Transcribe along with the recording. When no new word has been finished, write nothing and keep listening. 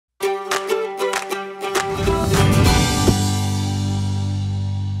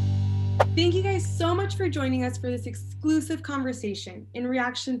Thank you guys so much for joining us for this exclusive conversation in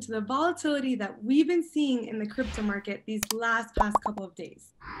reaction to the volatility that we've been seeing in the crypto market these past couple of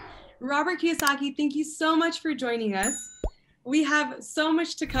days. Robert Kiyosaki, thank you so much for joining us. We have so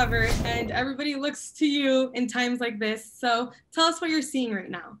much to cover and everybody looks to you in times like this. So tell us what you're seeing right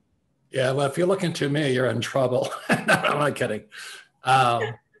now. Yeah, well, if you're looking to me, you're in trouble. No, I'm not kidding.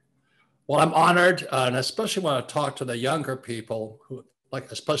 Well, I'm honored, and especially when I talk to the younger people, who, like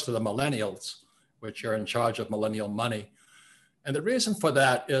especially the millennials, which are in charge of millennial money. And the reason for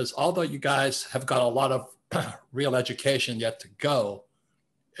that is, although you guys have got a lot of real education yet to go,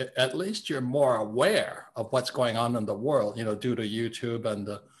 at least you're more aware of what's going on in the world, due to YouTube and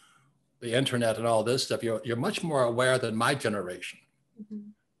the internet and all this stuff. You're much more aware than my generation. Mm-hmm.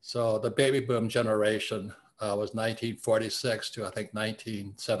 So the baby boom generation was 1946 to, I think,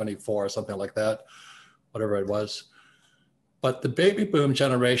 1974, or something like that, whatever it was. But the baby boom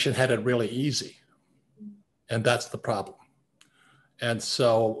generation had it really easy. And that's the problem. And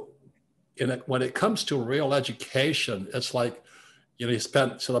so when it comes to real education, it's like,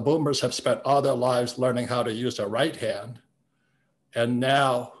 so the boomers have spent all their lives learning how to use their right hand. And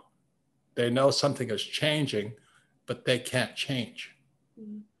now they know something is changing, but they can't change.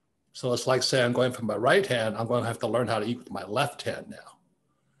 Mm-hmm. So it's like saying, I'm going from my right hand, I'm going to have to learn how to eat with my left hand now.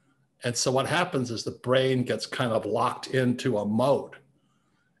 And so what happens is the brain gets kind of locked into a mode.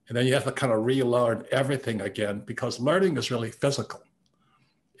 And then you have to kind of relearn everything again, because learning is really physical.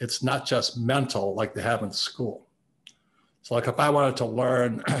 It's not just mental like they have in school. So like if I wanted to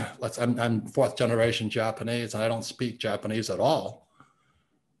learn, I'm fourth generation Japanese and I don't speak Japanese at all.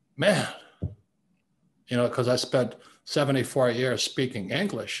 Man, because I spent 74 years speaking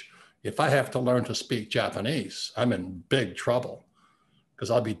English. If I have to learn to speak Japanese, I'm in big trouble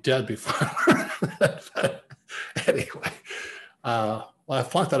because I'll be dead before. Anyway, well, I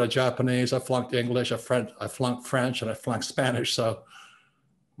flunked out of Japanese, I flunked English, I flunked French, and I flunked Spanish. So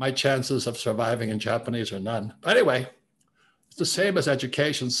my chances of surviving in Japanese are none. But anyway, it's the same as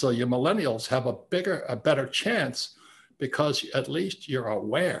education. So you millennials have a better chance because at least you're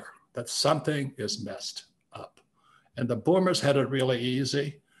aware that something is messed up. And the boomers had it really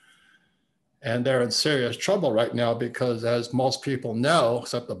easy. And they're in serious trouble right now because, as most people know,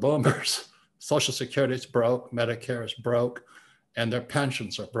 except the boomers, Social Security is broke, Medicare is broke, and their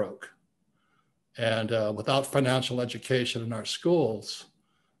pensions are broke. And without financial education in our schools,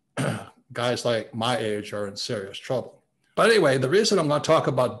 guys like my age are in serious trouble. But anyway, the reason I'm going to talk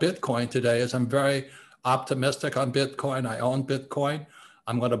about Bitcoin today is I'm very optimistic on Bitcoin. I own Bitcoin.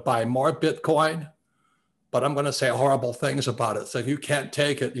 I'm going to buy more Bitcoin, but I'm going to say horrible things about it. So if you can't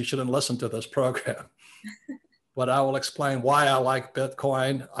take it, you shouldn't listen to this program. But I will explain why I like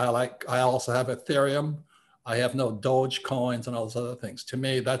Bitcoin. I also have Ethereum. I have no Doge coins and all those other things. To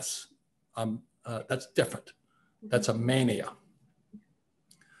me, that's different. That's a mania.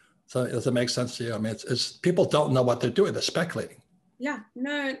 So does it make sense to you? I mean, it's people don't know what they're doing. They're speculating. Yeah,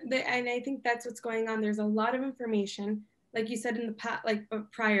 no, and I think that's what's going on. There's a lot of information, like you said in the past,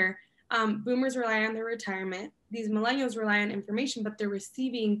 prior. Boomers rely on their retirement. These millennials rely on information, but they're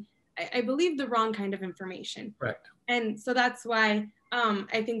receiving, I believe, the wrong kind of information. Correct. And so that's why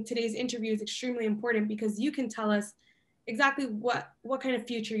I think today's interview is extremely important, because you can tell us exactly what kind of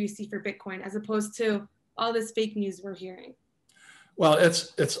future you see for Bitcoin, as opposed to all this fake news we're hearing. Well,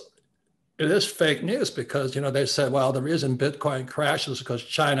 it is fake news because, they said, well, the reason Bitcoin crashes is because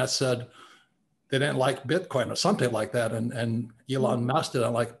China said they didn't like Bitcoin or something like that. And Elon Musk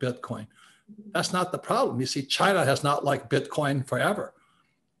didn't like Bitcoin. That's not the problem. You see, China has not liked Bitcoin forever.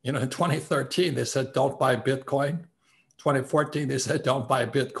 In 2013, they said, don't buy Bitcoin. 2014, they said, don't buy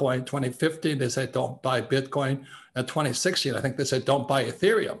Bitcoin. 2015, they said, don't buy Bitcoin. And 2016, I think they said, don't buy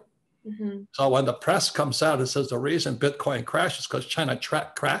Ethereum. Mm-hmm. So when the press comes out and says the reason Bitcoin crashes is because China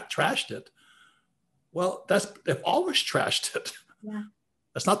trashed it. Well, they've always trashed it. Yeah.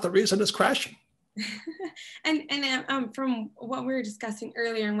 That's not the reason it's crashing. and from what we were discussing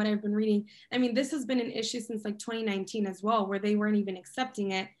earlier and what I've been reading, I mean, this has been an issue since like 2019 as well, where they weren't even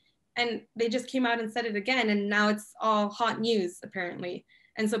accepting it. And they just came out and said it again. And now it's all hot news, apparently.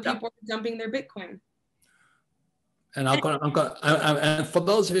 And so people are dumping their Bitcoin. And and for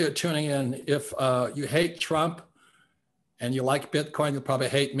those of you tuning in, if you hate Trump and you like Bitcoin, you'll probably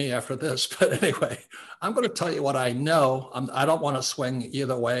hate me after this. But anyway, I'm going to tell you what I know. I don't want to swing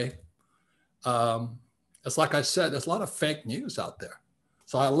either way. It's like I said, there's a lot of fake news out there.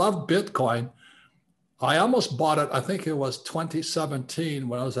 So I love Bitcoin. I almost bought it. I think it was 2017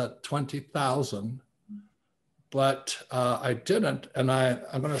 when I was at 20,000, but I didn't. And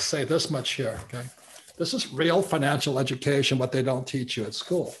I'm going to say this much here, okay? This is real financial education, what they don't teach you at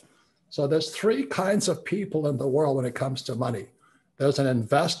school. So there's three kinds of people in the world when it comes to money. There's an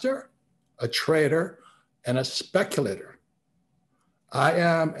investor, a trader, and a speculator. I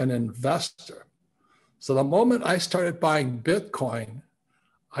am an investor. So the moment I started buying Bitcoin,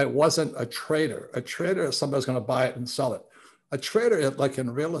 I wasn't a trader. A trader is somebody's going to buy it and sell it. A trader, like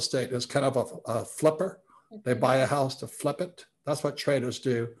in real estate, is kind of a flipper. They buy a house to flip it. That's what traders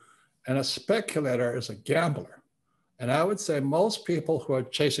do. And a speculator is a gambler. And I would say most people who are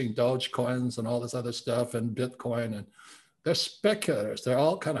chasing Dogecoins and all this other stuff and Bitcoin, and they're speculators. They're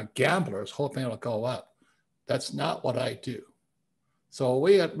all kind of gamblers hoping it'll go up. That's not what I do. So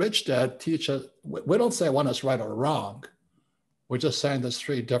we at Rich Dad teach us, we don't say one is right or wrong. We're just saying there's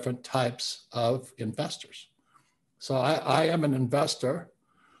three different types of investors. So I am an investor.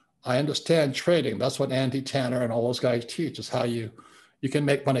 I understand trading. That's what Andy Tanner and all those guys teach, is how you can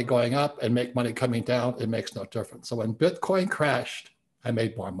make money going up and make money coming down. It makes no difference. So when Bitcoin crashed, I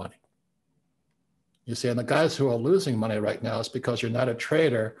made more money. You see, and the guys who are losing money right now is because you're not a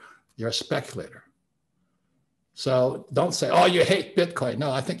trader, you're a speculator. So don't say, oh, you hate Bitcoin.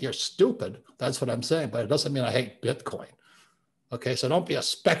 No, I think you're stupid. That's what I'm saying, but it doesn't mean I hate Bitcoin. Okay, so don't be a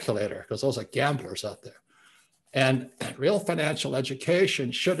speculator, because those are gamblers out there. And real financial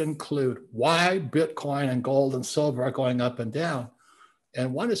education should include why Bitcoin and gold and silver are going up and down.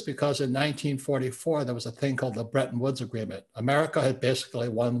 And one is because in 1944, there was a thing called the Bretton Woods Agreement. America had basically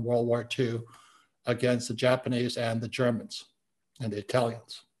won World War II against the Japanese and the Germans and the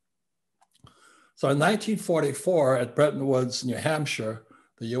Italians. So in 1944, at Bretton Woods, New Hampshire,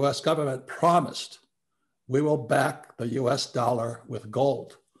 the US government promised we will back the US dollar with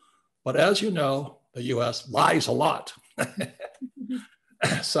gold. But as you know, the US lies a lot.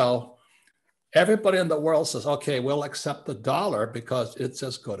 So everybody in the world says, okay, we'll accept the dollar because it's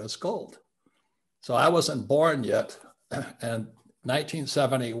as good as gold. So I wasn't born yet. And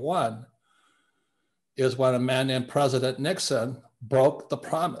 1971 is when a man named President Nixon broke the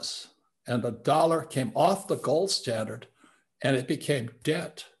promise. And the dollar came off the gold standard and it became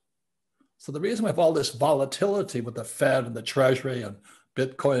debt. So the reason we have all this volatility with the Fed and the Treasury and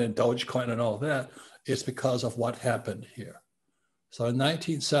Bitcoin and Dogecoin and all that is because of what happened here. So in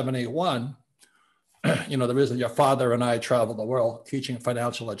 1971, the reason your father and I traveled the world teaching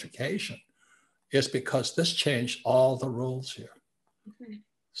financial education is because this changed all the rules here. Okay.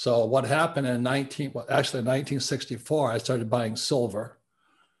 So what happened in 1964, I started buying silver.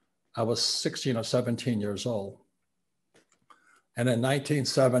 I was 16 or 17 years old. And in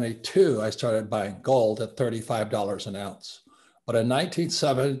 1972, I started buying gold at $35 an ounce. But in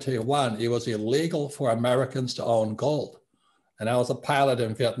 1971, it was illegal for Americans to own gold. And I was a pilot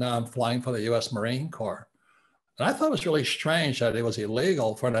in Vietnam flying for the US Marine Corps. And I thought it was really strange that it was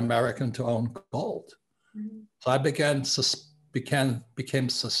illegal for an American to own gold. Mm-hmm. So I became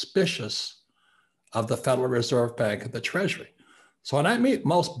suspicious of the Federal Reserve Bank and the Treasury. So when I meet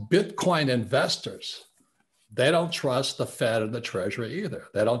most Bitcoin investors, they don't trust the Fed and the Treasury either.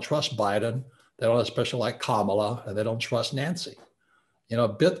 They don't trust Biden. They don't especially like Kamala, and they don't trust Nancy.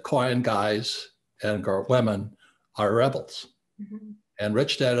 Bitcoin guys and women are rebels. Mm-hmm. And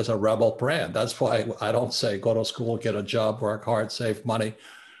Rich Dad is a rebel brand. That's why I don't say go to school, get a job, work hard, save money,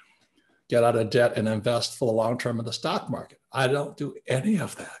 get out of debt, and invest for the long term in the stock market. I don't do any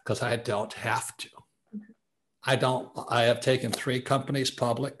of that because I don't have to. I have taken 3 companies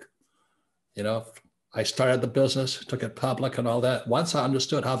public. I started the business, took it public and all that. Once I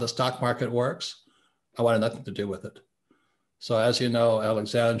understood how the stock market works, I wanted nothing to do with it. So as you know,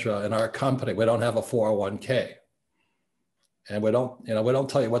 Alexandra, in our company, we don't have a 401k. And we don't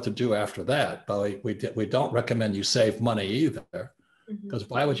tell you what to do after that, but we don't recommend you save money either. Because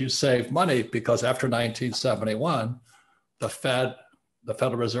why would you save money? Because after 1971, the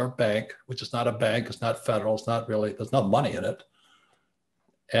Federal Reserve Bank, which is not a bank, it's not federal, it's not really, there's no money in it,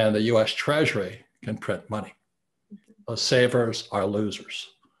 and the US Treasury can print money. Those savers are losers.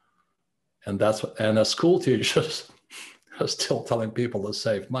 And the school teachers are still telling people to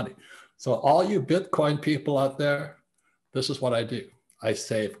save money. So all you Bitcoin people out there, this is what I do. I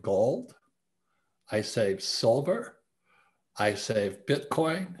save gold, I save silver, I save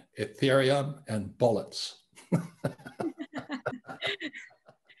Bitcoin, Ethereum, and bullets.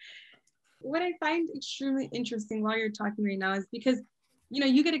 What I find extremely interesting while you're talking right now is because,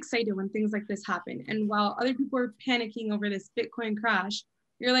 you get excited when things like this happen. And while other people are panicking over this Bitcoin crash,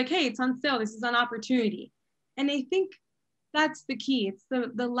 you're like, hey, it's on sale. This is an opportunity. And I think that's the key. It's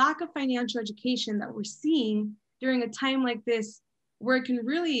the lack of financial education that we're seeing during a time like this, where it can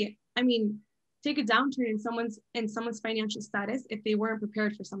really, take a downturn in someone's financial status if they weren't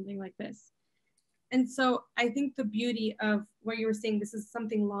prepared for something like this. And so I think the beauty of what you were saying, this is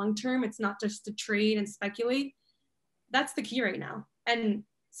something long-term. It's not just to trade and speculate. That's the key right now. And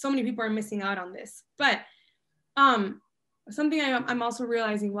so many people are missing out on this. But something I'm also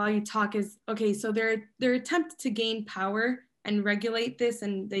realizing while you talk is, okay, so their attempt to gain power and regulate this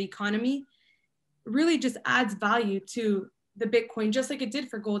and the economy really just adds value to the Bitcoin, just like it did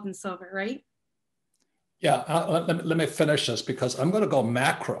for gold and silver, right? Yeah, let me finish this because I'm going to go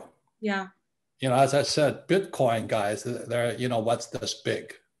macro. Yeah. As I said, Bitcoin guys, they're, what's this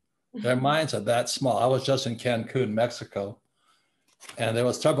big? Their minds are that small. I was just in Cancun, Mexico, and there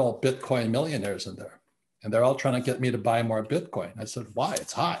was several Bitcoin millionaires in there. And they're all trying to get me to buy more Bitcoin. I said, why?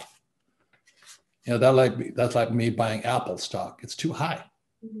 It's high. That's like me buying Apple stock. It's too high.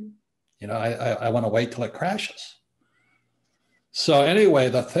 Mm-hmm. I want to wait till it crashes. So anyway,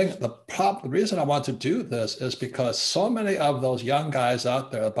 the reason I want to do this is because so many of those young guys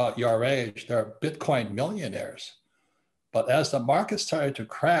out there about your age, they're Bitcoin millionaires. But as the market started to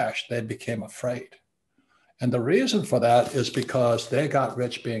crash, they became afraid. And the reason for that is because they got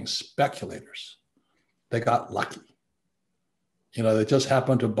rich being speculators. They got lucky. They just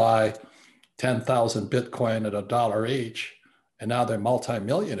happened to buy 10,000 Bitcoin at $1 each, and now they're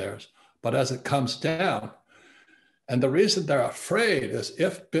multimillionaires. But as it comes down, and the reason they're afraid is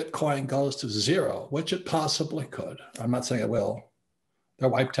if Bitcoin goes to zero, which it possibly could, I'm not saying it will, they're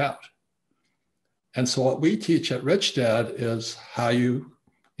wiped out. And so what we teach at Rich Dad is how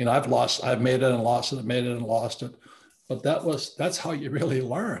I've made it and lost it, I've made it and lost it. But that's how you really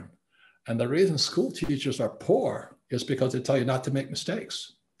learn. And the reason school teachers are poor is because they tell you not to make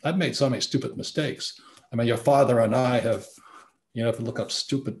mistakes. I've made so many stupid mistakes. I mean, your father and I have, if you look up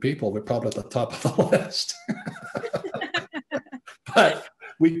stupid people, we're probably at the top of the list. But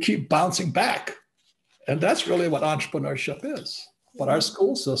we keep bouncing back. And that's really what entrepreneurship is. But our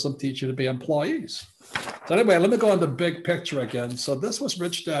school system teaches you to be employees. So anyway, let me go on the big picture again. So this was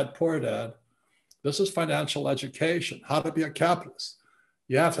Rich Dad, Poor Dad. This is financial education, how to be a capitalist.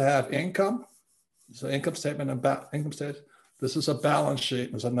 You have to have income. So income statement and income statement. This is a balance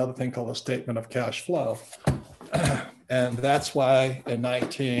sheet. There's another thing called a statement of cash flow. And that's why in I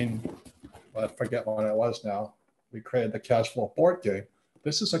forget when it was now, we created the cash flow board game.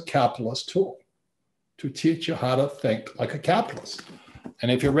 This is a capitalist tool to teach you how to think like a capitalist. And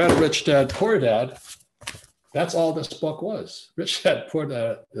if you read Rich Dad, Poor Dad, that's all this book was. Rich Dad, Poor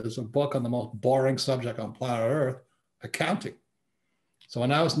Dad is a book on the most boring subject on planet Earth, accounting. So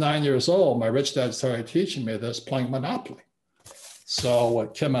when I was 9 years old, my rich dad started teaching me this, playing Monopoly.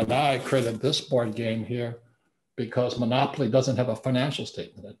 So Kim and I created this board game here because Monopoly doesn't have a financial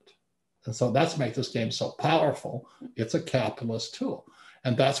statement in it. And so that's makes this game so powerful. It's a capitalist tool.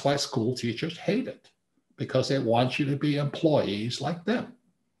 And that's why school teachers hate it, because they want you to be employees like them.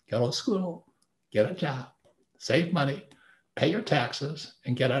 Go to school, get a job, save money, pay your taxes,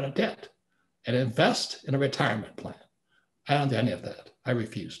 and get out of debt, and invest in a retirement plan. I don't do any of that. I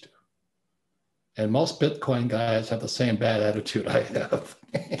refuse to. And most Bitcoin guys have the same bad attitude I have.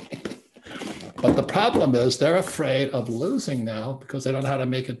 But the problem is they're afraid of losing now because they don't know how to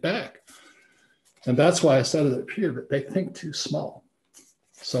make it back. And that's why I said it here, that they think too small.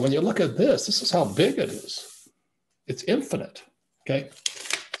 So when you look at this is how big it is. It's infinite, okay?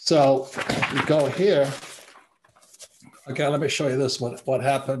 So you go here. Okay, let me show you this, what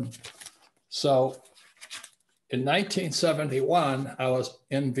happened. So in 1971, I was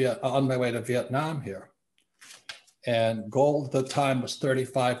on my way to Vietnam here. And gold at the time was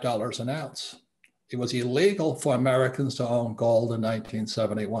 $35 an ounce. It was illegal for Americans to own gold in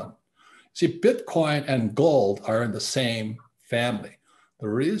 1971. See, Bitcoin and gold are in the same family. The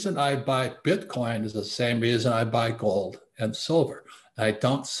reason I buy Bitcoin is the same reason I buy gold and silver. I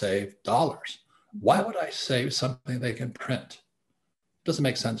don't save dollars. Why would I save something they can print? Doesn't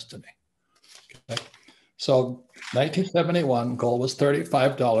make sense to me. Okay. So 1971, gold was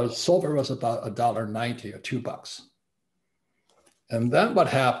 $35. Silver was about $1.90 or $2. And then what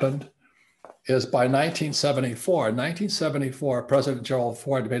happened is by 1974, President Gerald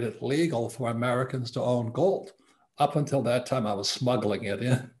Ford made it legal for Americans to own gold. Up until that time, I was smuggling it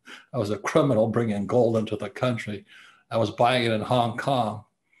in. I was a criminal bringing gold into the country. I was buying it in Hong Kong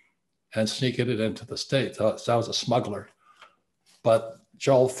and sneaking it into the States. So I was a smuggler. But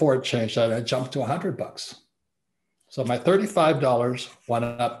Gerald Ford changed that and it jumped to $100. So my $35 went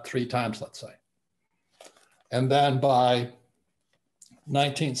up 3 times, let's say. And then by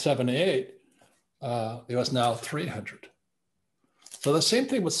 1978, it was now 300. So the same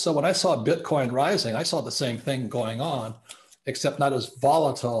thing was, so when I saw Bitcoin rising, I saw the same thing going on, except not as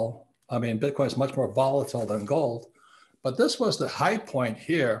volatile. I mean, Bitcoin is much more volatile than gold, but this was the high point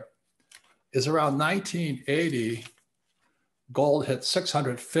here is around 1980, gold hit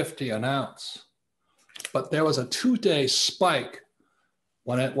 650 an ounce. But there was a 2-day spike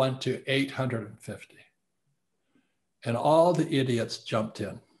when it went to 850. And all the idiots jumped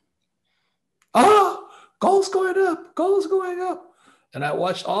in. Oh, gold's going up, gold's going up. And I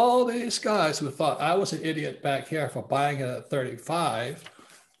watched all these guys who thought I was an idiot back here for buying it at 35.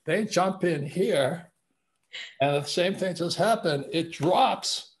 They jump in here, and the same thing just happened. It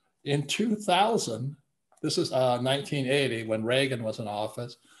drops in 2000. This is 1980 when Reagan was in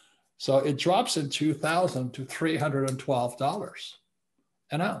office. So it drops in 2000 to $312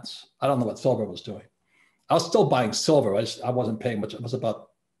 an ounce. I don't know what silver was doing. I was still buying silver. I wasn't paying much. It was about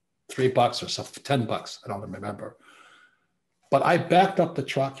 $3 or so, $10. I don't remember. But I backed up the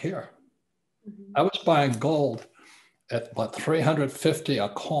truck here. Mm-hmm. I was buying gold at about $350 a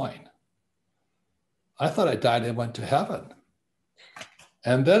coin. I thought I died and went to heaven.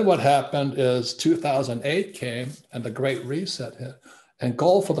 And then what happened is 2008 came and the Great Reset hit, and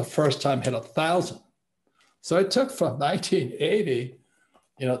gold for the first time hit 1,000. So it took from 1980,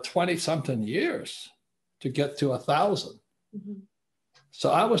 20-something years to get to 1,000. Mm-hmm.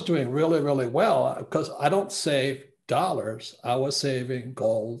 So I was doing really, really well because I don't save dollars. I was saving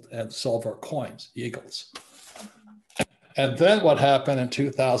gold and silver coins, eagles. And then what happened in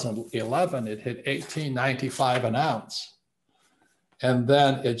 2011, it hit $18.95 an ounce. And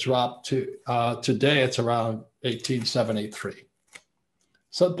then it dropped to, today it's around $18.73.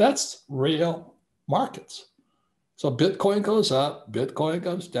 So that's real markets. So Bitcoin goes up, Bitcoin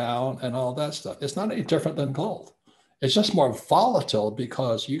goes down, and all that stuff. It's not any different than gold. It's just more volatile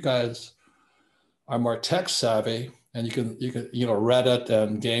because you guys are more tech savvy, and you can Reddit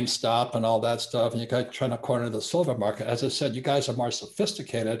and GameStop and all that stuff, and you guys trying to corner the silver market. As I said, you guys are more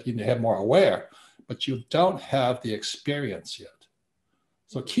sophisticated, you have more aware, but you don't have the experience yet.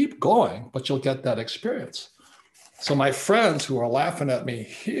 So keep going, but you'll get that experience. So my friends who are laughing at me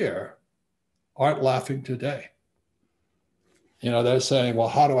here aren't laughing today. They're saying, well,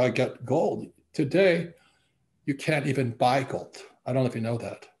 how do I get gold? Today, you can't even buy gold. I don't know if you know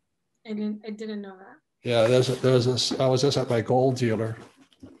that. I didn't know that. Yeah, I was just at my gold dealer,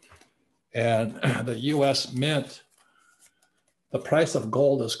 and the US Mint, the price of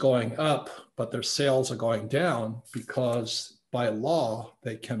gold is going up, but their sales are going down because by law,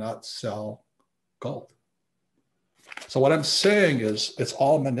 they cannot sell gold. So what I'm saying is it's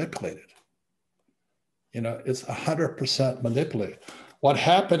all manipulated. It's 100% manipulated. What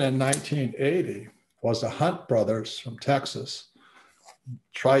happened in 1980 was the Hunt brothers from Texas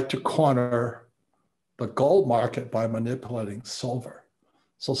tried to corner the gold market by manipulating silver.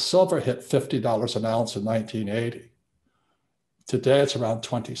 So silver hit $50 an ounce in 1980. Today it's around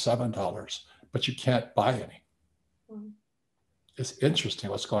 $27, but you can't buy any. It's interesting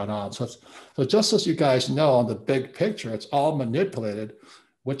what's going on. So just as you guys know, on the big picture, it's all manipulated,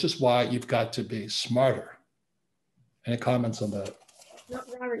 which is why you've got to be smarter. Any comments on that? No,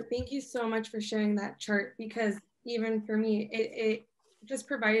 Robert, thank you so much for sharing that chart, because even for me, it just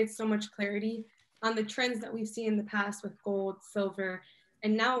provided so much clarity on the trends that we've seen in the past with gold, silver,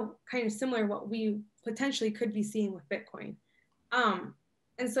 and now kind of similar what we potentially could be seeing with Bitcoin.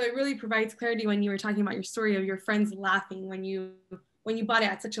 And so it really provides clarity when you were talking about your story of your friends laughing when you bought it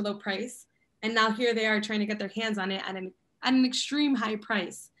at such a low price, and now here they are trying to get their hands on it at an extreme high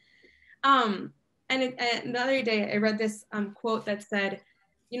price. And the other day I read this quote that said,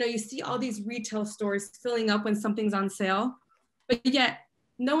 you see all these retail stores filling up when something's on sale, but yet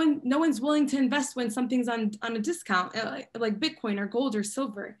no one's willing to invest when something's on a discount, like Bitcoin or gold or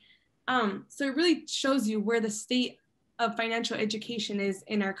silver. So it really shows you where the state of financial education is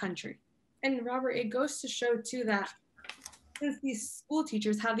in our country. And Robert, it goes to show too that since these school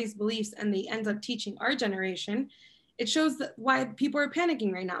teachers have these beliefs and they end up teaching our generation, it shows that why people are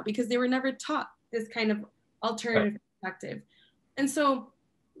panicking right now, because they were never taught this kind of alternative perspective. And so,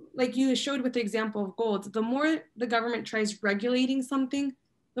 like you showed with the example of gold, the more the government tries regulating something,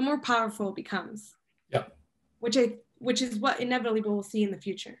 the more powerful it becomes. Yeah. Which is what inevitably we'll see in the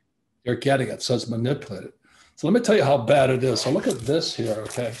future. You're getting it, so it's manipulated. So let me tell you how bad it is. So look at this here,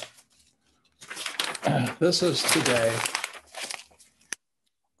 okay? This is today.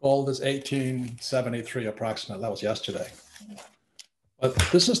 Gold is 1873 approximately. That was yesterday. But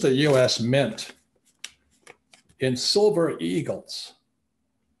this is the US Mint in silver eagles,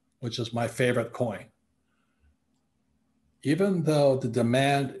 which is my favorite coin. Even though the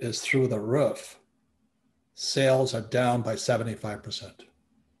demand is through the roof, sales are down by 75%.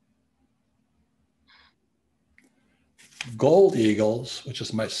 Gold eagles, which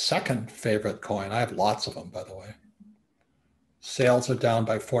is my second favorite coin. I have lots of them, by the way. Sales are down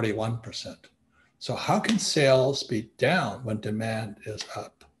by 41%. So how can sales be down when demand is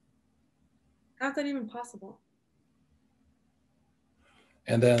up? How's that even possible?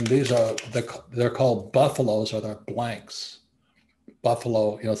 And then these are, they're called buffaloes, or they're blanks.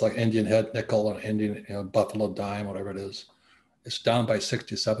 Buffalo, it's like Indian head nickel or Indian, buffalo dime, whatever it is. It's down by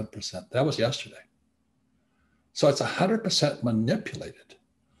 67%. That was yesterday. So it's 100% manipulated.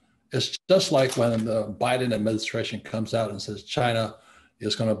 It's just like when the Biden administration comes out and says China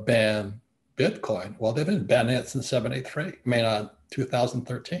is going to ban Bitcoin. Well, they've been banning it since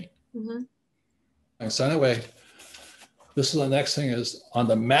 2013. Mm-hmm. And so anyway, this is the next thing is on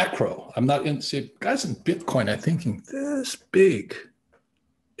the macro. I'm not in, see, guys in Bitcoin are thinking this big.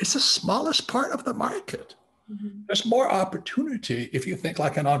 It's the smallest part of the market. Mm-hmm. There's more opportunity if you think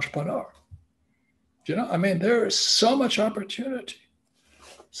like an entrepreneur. There is so much opportunity.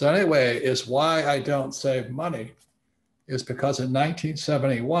 So anyway, is why I don't save money is because in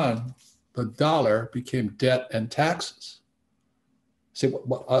 1971, the dollar became debt and taxes. See,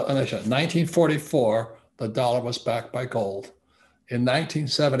 1944, the dollar was backed by gold. In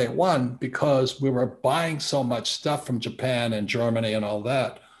 1971, because we were buying so much stuff from Japan and Germany and all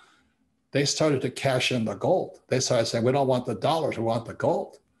that, they started to cash in the gold. They started saying, we don't want the dollars, we want the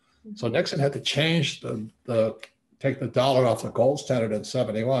gold. So Nixon had to change take the dollar off the gold standard in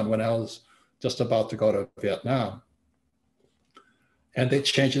 71 when I was just about to go to Vietnam. And they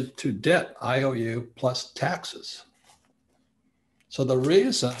changed it to debt, IOU plus taxes. So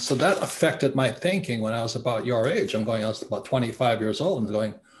that affected my thinking when I was about your age. I was about 25 years old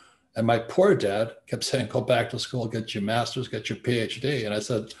and my poor dad kept saying, go back to school, get your master's, get your PhD. And I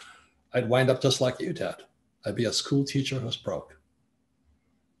said, I'd wind up just like you, Dad. I'd be a school teacher who's broke.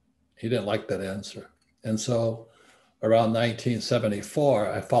 He didn't like that answer. And so around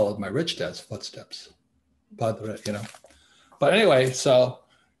 1974, I followed my rich dad's footsteps. But anyway, so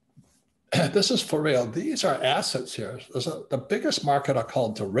this is for real. These are assets here. The biggest market are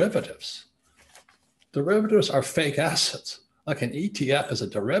called derivatives. Derivatives are fake assets. Like an ETF is a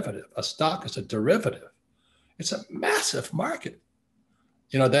derivative. A stock is a derivative. It's a massive market.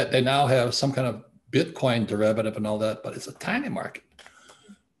 That they now have some kind of Bitcoin derivative and all that, but it's a tiny market.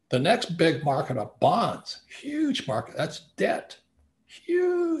 The next big market are bonds, huge market. That's debt,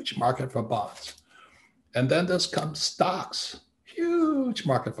 huge market for bonds. And then this comes stocks, huge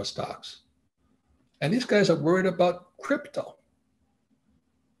market for stocks. And these guys are worried about crypto.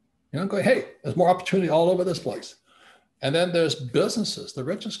 Going, hey, there's more opportunity all over this place. And then there's businesses. The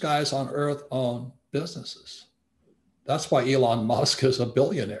richest guys on earth own businesses. That's why Elon Musk is a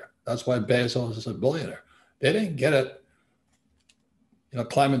billionaire. That's why Bezos is a billionaire. They didn't get it,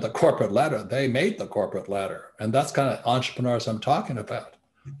 climbing the corporate ladder. They made the corporate ladder. And that's kind of entrepreneurs I'm talking about.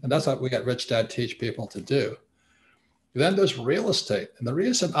 And that's what we at Rich Dad teach people to do. Then there's real estate. And the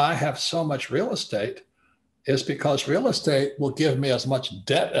reason I have so much real estate is because real estate will give me as much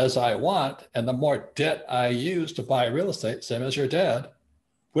debt as I want. And the more debt I use to buy real estate, same as your dad,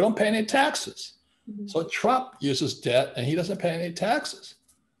 we don't pay any taxes. Mm-hmm. So Trump uses debt and he doesn't pay any taxes.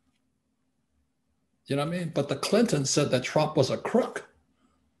 You know what I mean? But the Clintons said that Trump was a crook.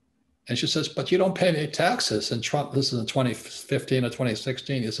 And she says, but you don't pay any taxes. And Trump, this is in 2015 or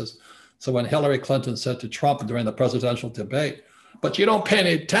 2016, he says, so when Hillary Clinton said to Trump during the presidential debate, but you don't pay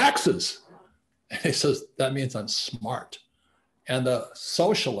any taxes. And he says, that means I'm smart. And the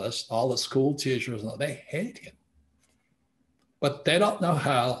socialists, all the school teachers, they hate him. But they don't know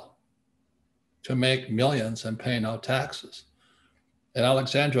how to make millions and pay no taxes. And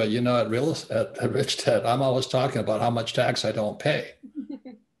Alexandra, at Rich Dad, I'm always talking about how much tax I don't pay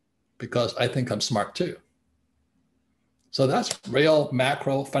because I think I'm smart too. So that's real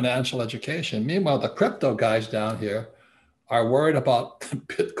macro financial education. Meanwhile, the crypto guys down here are worried about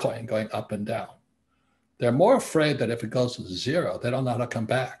Bitcoin going up and down. They're more afraid that if it goes to zero, they don't know how to come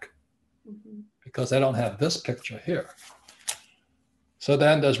back because they don't have this picture here. So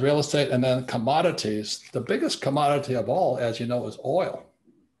then there's real estate and then commodities. The biggest commodity of all, as you know, is oil.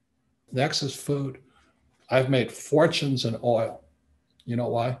 Next is food. I've made fortunes in oil. You know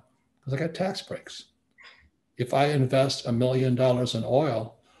why? Because I got tax breaks. If I invest $1 million in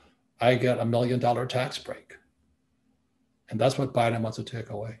oil, I get $1 million tax break. And that's what Biden wants to take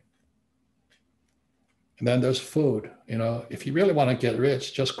away. And then there's food. If you really want to get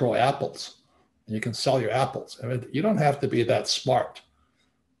rich, just grow apples and you can sell your apples. You don't have to be that smart.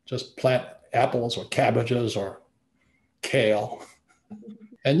 Just plant apples or cabbages or kale.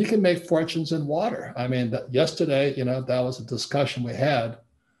 And you can make fortunes in water. Yesterday, that was a discussion we had.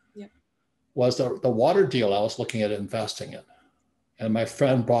 Was the water deal I was looking at investing in. And my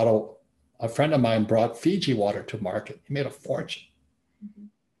friend brought A friend of mine brought Fiji water to market. He made a fortune,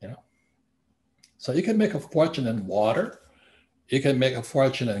 you know. So you can make a fortune in water. You can make a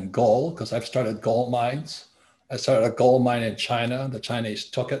fortune in gold, because I've started gold mines. I started a gold mine in China. The Chinese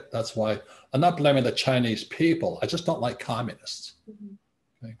took it. That's why I'm not blaming the Chinese people. I just don't like communists.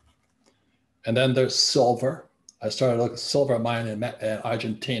 Okay. And then there's silver. I started a silver mine in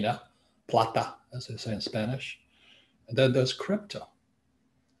Argentina, plata, as they say in Spanish. And then there's crypto.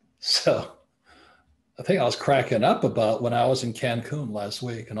 So the thing I was cracking up about when I was in Cancun last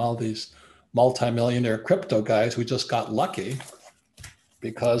week, and all these multimillionaire crypto guys, we just got lucky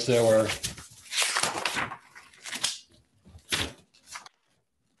because they were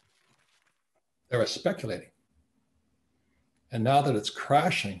speculating. And now that it's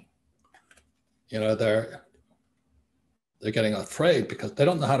crashing, you know, they're getting afraid because they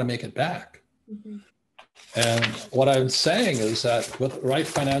don't know how to make it back. And what I'm saying is that with the right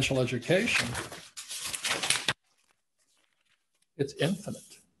financial education, it's infinite.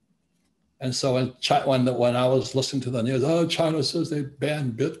 And so in China, when I was listening to the news, oh, China says they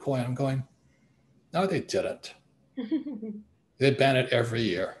banned Bitcoin, I'm going, no, they didn't. They ban it every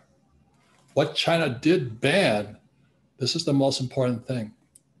year. What China did ban, this is the most important thing,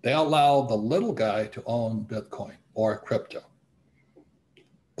 they allow the little guy to own Bitcoin or crypto.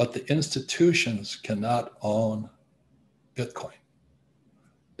 But the institutions cannot own Bitcoin.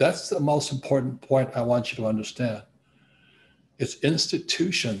 That's the most important point I want you to understand. It's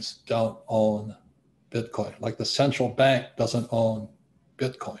institutions don't own Bitcoin. Like the central bank doesn't own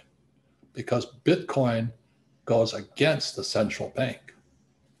Bitcoin, because Bitcoin goes against the central bank.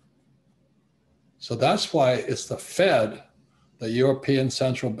 So that's why it's the Fed, the European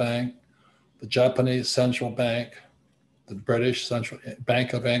Central Bank, the Japanese Central Bank, the British Central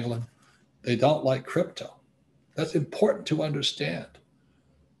Bank of England, they don't like crypto. That's important to understand.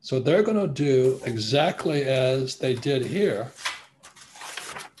 So they're going to do exactly as they did here.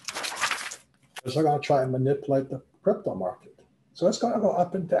 They're going to try and manipulate the crypto market. So it's going to go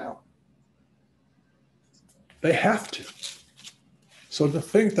up and down. They have to. So to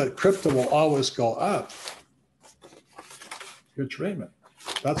think that crypto will always go up, you're dreaming.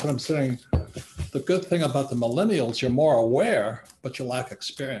 That's what I'm saying. The good thing about the millennials, you're more aware, but you lack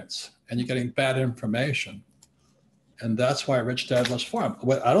experience and you're getting bad information. And that's why Rich Dad was formed.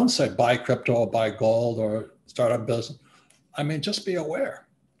 I don't say buy crypto or buy gold or start a business. I mean, just be aware.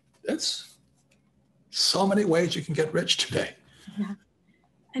 It's so many ways you can get rich today. Yeah.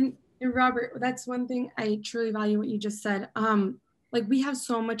 And Robert, that's one thing I truly value what you just said. Like we have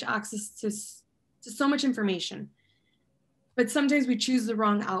so much access to so much information, but sometimes we choose the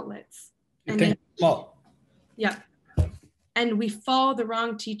wrong outlets. Yeah. And we follow the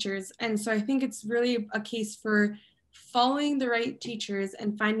wrong teachers. And so I think it's really a case for following the right teachers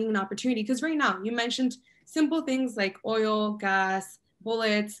and finding an opportunity. Because right now you mentioned simple things like oil, gas,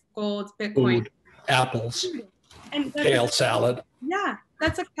 bullets, gold, Bitcoin. Food, apples, and kale salad. Yeah,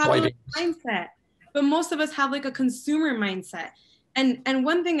 that's a capitalist mindset. But most of us have like a consumer mindset. And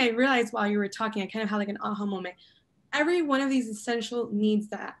one thing I realized while you were talking, I kind of had like an aha moment. Every one of these essential needs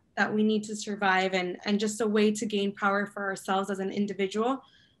that we need to survive and just a way to gain power for ourselves as an individual.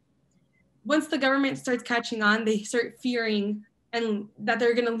 Once the government starts catching on, they start fearing and that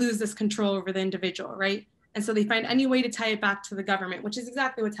they're going to lose this control over the individual, right? And so they find any way to tie it back to the government, which is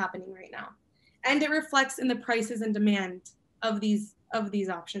exactly what's happening right now. And it reflects in the prices and demand of these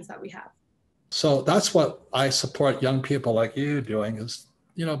options that we have. So that's what I support young people like you doing is,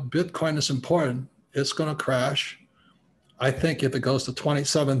 you know, Bitcoin is important. It's going to crash. I think if it goes to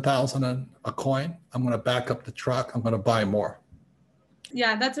 27,000 a coin, I'm going to back up the truck. I'm going to buy more.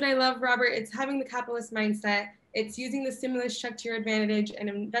 Yeah, that's what I love, Robert. It's having the capitalist mindset. It's using the stimulus check to your advantage and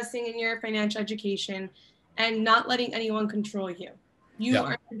investing in your financial education and not letting anyone control you. You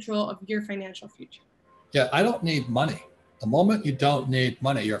are in control of your financial future. Yeah, I don't need money. The moment you don't need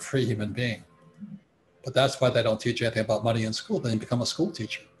money, you're a free human being. But that's why they don't teach you anything about money in school. Then you become a school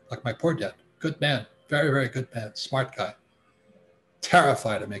teacher, like my poor dad. Good man, very, very good man, smart guy.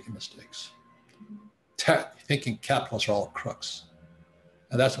 Terrified of making mistakes. Thinking capitalists are all crooks.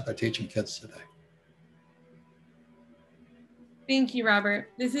 And that's what they're teaching kids today. Thank you, Robert.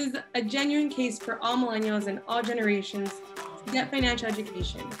 This is a genuine case for all millennials and all generations to get financial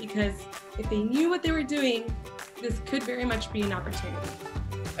education, because if they knew what they were doing, this could very much be an opportunity.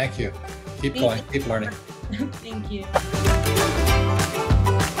 Thank you. Keep going, keep learning. Thank you.